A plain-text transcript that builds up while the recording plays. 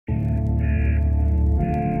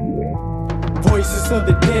Voices of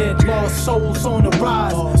the dead, lost souls on the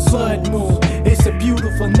rise. Blood moon, it's a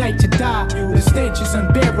beautiful night to die. The stench is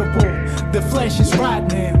unbearable, the flesh is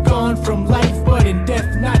rotten. Gone from life, but in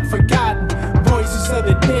death not forgotten. Voices of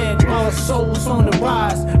the dead, lost souls on the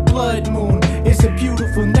rise. Blood moon, it's a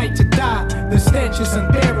beautiful night to die. The stench is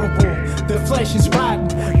unbearable, the flesh is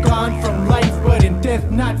rotten. Gone from life, but in death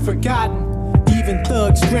not forgotten. Even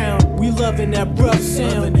thugs drown, we loving that rough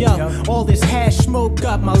sound. Yo, all this hash smoke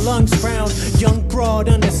got my lungs brown. Young broad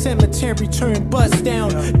on the cemetery turned bust down.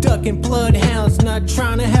 Ducking bloodhounds, not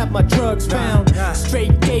trying to have my drugs found.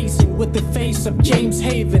 Straight gazing with the face of James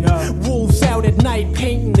Haven. Wolves out at night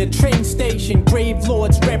painting the train station. Grave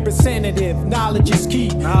lords representative, knowledge is key.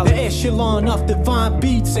 The echelon of divine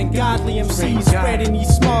beats and godly MCs spreading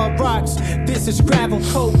these small rocks. This is gravel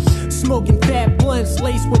coat, smoking fat blunts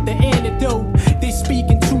laced with the antidote. They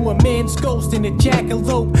speaking to a man's ghost in a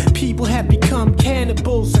jackalope. People have become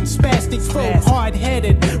cannibals and spastic folk,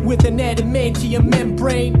 hard-headed with an adamantium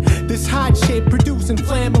membrane. This hot shit produce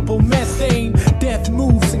inflammable methane. Death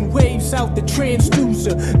moves in waves out the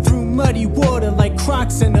transducer through muddy water like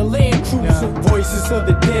Crocs in a Land Cruiser. Voices of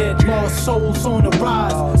the dead, lost souls on the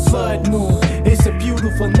rise. Blood moon, it's a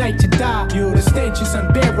beautiful night to die. The stench is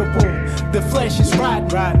unbearable, the flesh is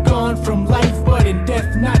rotten. Gone from life, but in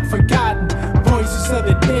death not forgotten. Voices of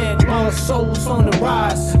the dead, lost souls on the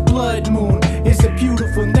rise. Blood moon, it's a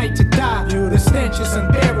beautiful night to die. The stench is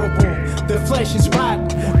unbearable, the flesh is rotten.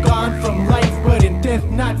 Gone from life, but in death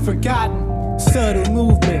not forgotten. Subtle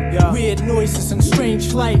movement, weird noises and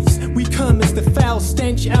strange lights. We come as the foul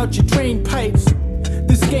stench out your drain pipes.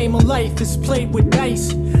 This game of life is played with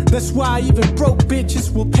dice. That's why even broke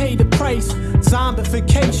bitches will pay the price.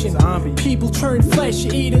 Zombification, people turn flesh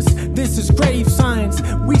eaters. This is grave signs,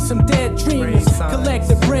 we some dead dreamers. Collect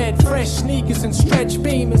the bread, fresh sneakers and stretch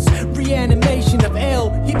beamers. Reanimation of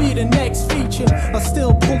L, he be the next feature. I'll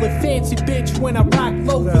still pull a fancy bitch when I rock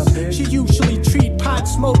loafers. She usually treat pot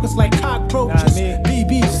smokers like cockroaches.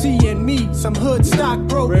 B.B.Z and me, some hood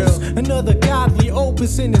stockbrokers. Another godly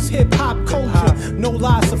opus in this hip-hop culture. No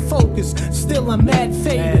loss of focus, still I'm mad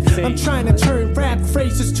faded. I'm trying to turn rap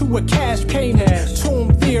phrases to a cash payment.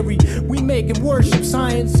 Tomb theory, we making worship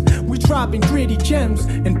science. We dropping gritty gems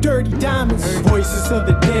and dirty diamonds. Voices of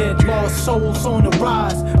the dead, lost souls on the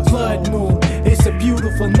rise. Blood moon, it's a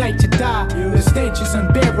beautiful night to die. The stench is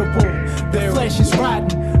unbearable, the flesh is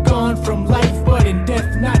rotten. Gone from life, but in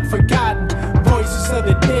death not forgotten. Voices of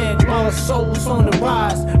the dead, lost souls on the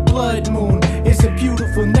rise. Blood moon, it's a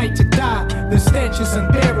beautiful night to die. The stench is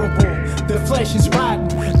unbearable, the flesh is rotten.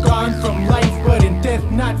 Gone from life, but in death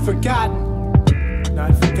not forgotten.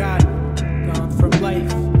 Not forgotten, gone from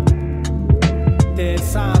life. Dead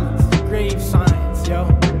silence, grave signs, yo.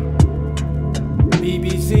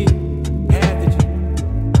 B.B.Z,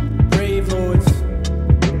 pathogen, grave lords.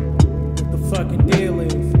 What the fucking deal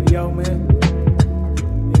is, yo, man?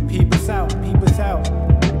 And peep us out, peep us out.